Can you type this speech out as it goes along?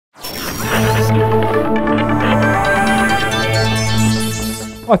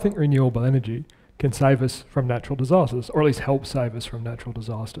I think renewable energy can save us from natural disasters, or at least help save us from natural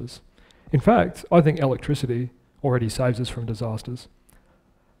disasters. In fact, I think electricity already saves us from disasters.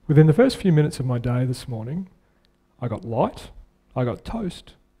 Within the first few minutes of my day this morning, I got light, I got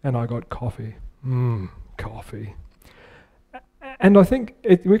toast, and I got coffee. Coffee. And I think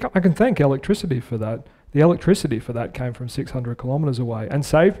I can thank electricity for that. The electricity for that came from 600 kilometres away and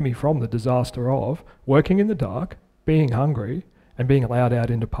saved me from the disaster of working in the dark, being hungry, and being allowed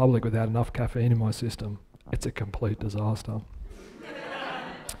out into public without enough caffeine in my system. It's a complete disaster.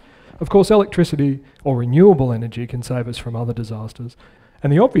 Of course, electricity or renewable energy can save us from other disasters.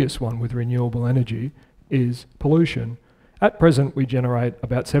 And the obvious one with renewable energy is pollution. At present, we generate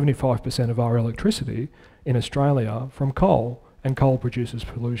about 75% of our electricity in Australia from coal, and coal produces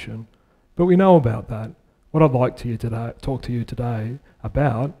pollution. But we know about that. What I'd like to talk to you today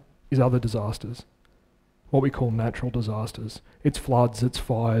about is other disasters, what we call natural disasters. It's floods, it's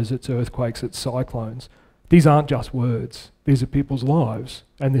fires, it's earthquakes, it's cyclones. These aren't just words. These are people's lives,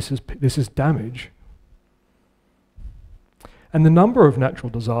 and this is damage. And the number of natural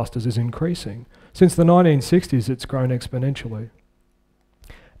disasters is increasing. Since the 1960s, it's grown exponentially.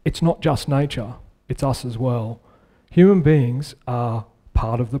 It's not just nature, it's us as well. Human beings are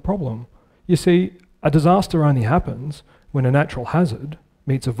part of the problem. You see, a disaster only happens when a natural hazard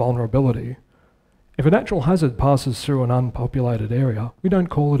meets a vulnerability. If a natural hazard passes through an unpopulated area, we don't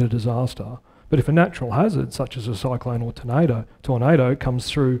call it a disaster. But if a natural hazard, such as a cyclone or tornado comes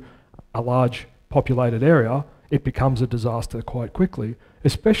through a large populated area, it becomes a disaster quite quickly,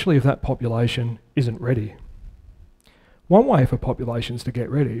 especially if that population isn't ready. One way for populations to get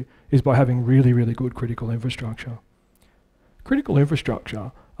ready is by having really, really good critical infrastructure. Critical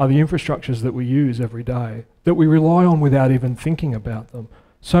infrastructure are the infrastructures that we use every day, that we rely on without even thinking about them.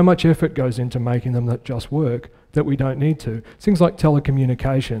 So much effort goes into making them that just work that we don't need to. Things like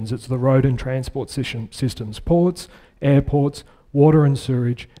telecommunications, it's the road and transport systems, ports, airports, water and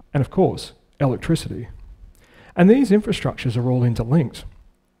sewage, and of course, electricity. And these infrastructures are all interlinked.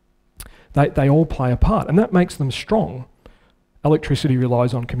 They all play a part, and that makes them strong. Electricity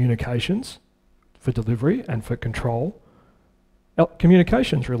relies on communications for delivery and for control.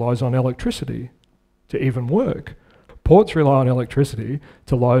 Communications relies on electricity to even work. Ports rely on electricity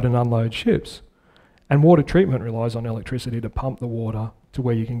to load and unload ships. And water treatment relies on electricity to pump the water to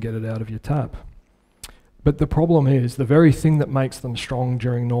where you can get it out of your tap. But the problem is, the very thing that makes them strong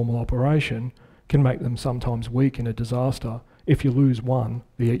during normal operation can make them sometimes weak in a disaster. If you lose one,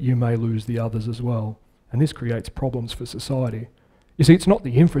 you may lose the others as well. And this creates problems for society. You see, it's not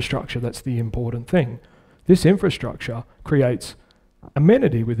the infrastructure that's the important thing. This infrastructure creates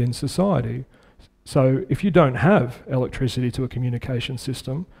amenity within society. So if you don't have electricity to a communication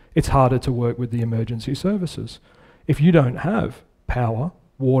system, it's harder to work with the emergency services. If you don't have power,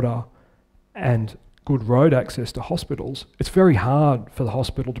 water, and good road access to hospitals, it's very hard for the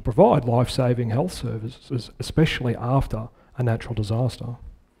hospital to provide life-saving health services, especially after a natural disaster.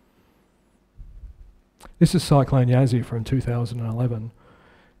 This is Cyclone Yasi from 2011.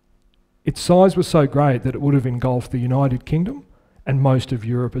 Its size was so great that it would have engulfed the United Kingdom and most of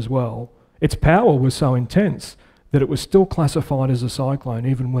Europe as well. Its power was so intense that it was still classified as a cyclone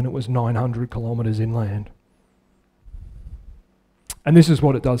even when it was 900 kilometres inland. And this is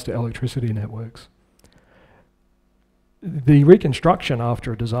what it does to electricity networks. The reconstruction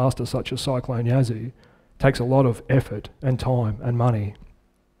after a disaster such as Cyclone Yasi takes a lot of effort and time and money.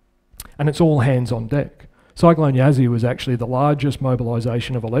 And it's all hands on deck. Cyclone Yasi was actually the largest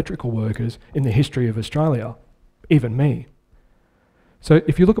mobilisation of electrical workers in the history of Australia, even me. So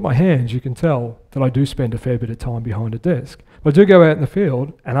if you look at my hands, you can tell that I do spend a fair bit of time behind a desk. But I do go out in the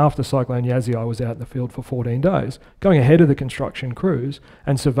field, and after Cyclone Yasi I was out in the field for 14 days, going ahead of the construction crews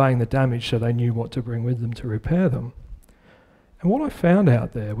and surveying the damage so they knew what to bring with them to repair them. And what I found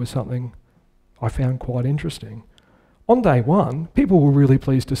out there was something I found quite interesting. On day one, people were really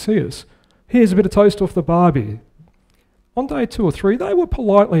pleased to see us. Here's a bit of toast off the barbie. On day 2 or 3, they were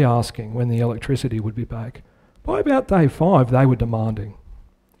politely asking when the electricity would be back. By about day 5, they were demanding.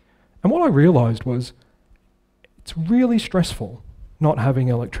 And what I realised was, it's really stressful not having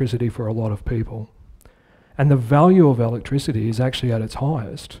electricity for a lot of people. And the value of electricity is actually at its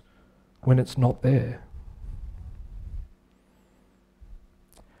highest when it's not there.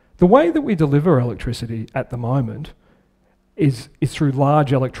 The way that we deliver electricity at the moment is through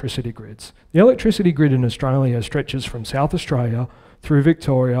large electricity grids. The electricity grid in Australia stretches from South Australia through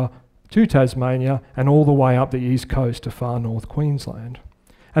Victoria to Tasmania and all the way up the east coast to far north Queensland.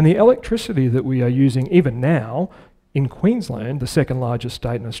 And the electricity that we are using even now in Queensland, the second largest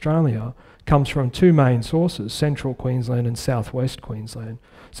state in Australia, comes from two main sources, central Queensland and southwest Queensland.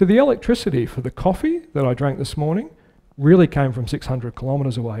 So the electricity for the coffee that I drank this morning really came from 600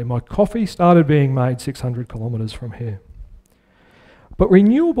 kilometres away. My coffee started being made 600 kilometres from here. But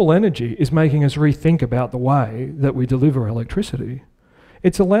renewable energy is making us rethink about the way that we deliver electricity.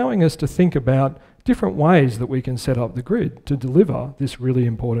 It's allowing us to think about different ways that we can set up the grid to deliver this really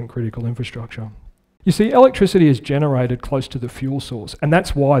important critical infrastructure. You see, electricity is generated close to the fuel source, and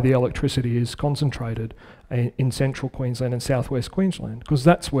that's why the electricity is concentrated in central Queensland and southwest Queensland, because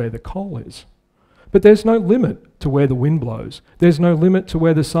that's where the coal is. But there's no limit to where the wind blows, there's no limit to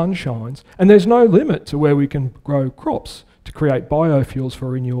where the sun shines, and there's no limit to where we can grow crops to create biofuels for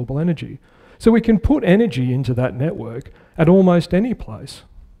renewable energy. So we can put energy into that network at almost any place.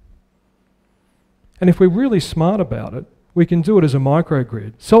 And if we're really smart about it, we can do it as a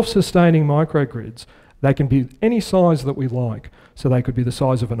microgrid, self-sustaining microgrids. They can be any size that we like. So they could be the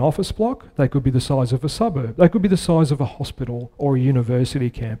size of an office block, they could be the size of a suburb, they could be the size of a hospital or a university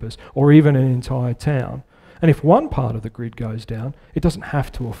campus, or even an entire town. And if one part of the grid goes down, it doesn't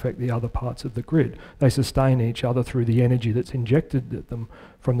have to affect the other parts of the grid. They sustain each other through the energy that's injected at them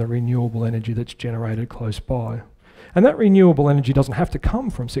from the renewable energy that's generated close by. And that renewable energy doesn't have to come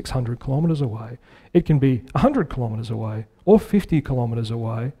from 600 kilometres away. It can be 100 kilometres away, or 50 kilometres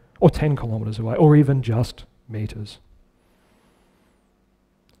away, or 10 kilometres away, or even just metres.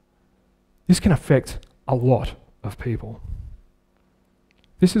 This can affect a lot of people.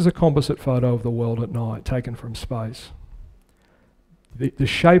 This is a composite photo of the world at night taken from space. The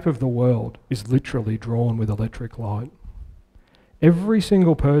shape of the world is literally drawn with electric light. Every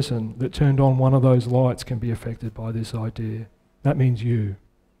single person that turned on one of those lights can be affected by this idea. That means you.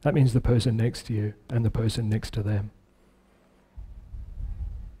 That means the person next to you and the person next to them.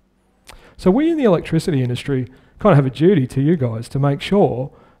 So we in the electricity industry kind of have a duty to you guys to make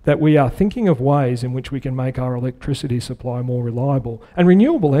sure that we are thinking of ways in which we can make our electricity supply more reliable. And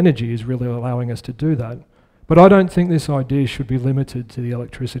renewable energy is really allowing us to do that. But I don't think this idea should be limited to the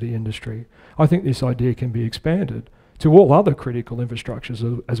electricity industry. I think this idea can be expanded to all other critical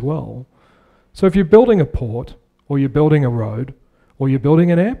infrastructures as well. So if you're building a port, or you're building a road, or you're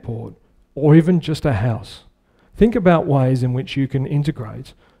building an airport, or even just a house, think about ways in which you can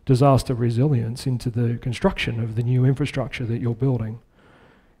integrate disaster resilience into the construction of the new infrastructure that you're building.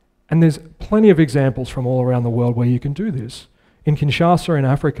 And there's plenty of examples from all around the world where you can do this. In Kinshasa in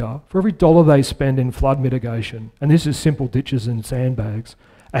Africa, for every dollar they spend in flood mitigation, and this is simple ditches and sandbags,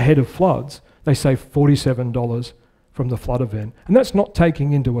 ahead of floods, they save $47 from the flood event. And that's not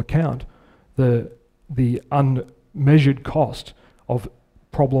taking into account the unmeasured cost of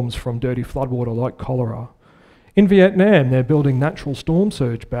problems from dirty floodwater like cholera. In Vietnam, they're building natural storm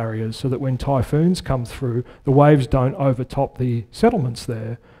surge barriers so that when typhoons come through, the waves don't overtop the settlements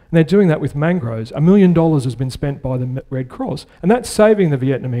there. And they're doing that with mangroves. $1 million has been spent by the Red Cross, and that's saving the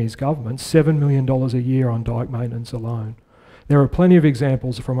Vietnamese government $7 million a year on dike maintenance alone. There are plenty of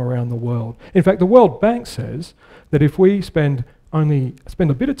examples from around the world. In fact, the World Bank says that if we spend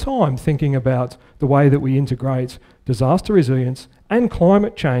a bit of time thinking about the way that we integrate disaster resilience and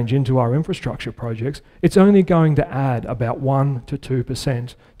climate change into our infrastructure projects, it's only going to add about 1 to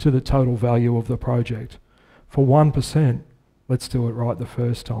 2% to the total value of the project. For 1%, let's do it right the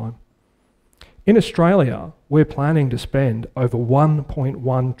first time. In Australia, we're planning to spend over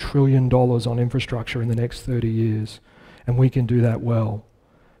 $1.1 trillion on infrastructure in the next 30 years, and we can do that well.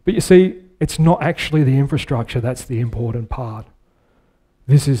 But you see, it's not actually the infrastructure that's the important part.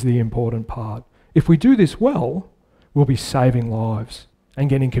 This is the important part. If we do this well, we'll be saving lives and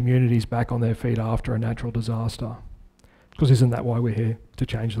getting communities back on their feet after a natural disaster. Because isn't that why we're here? To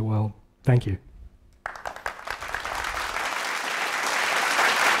change the world. Thank you.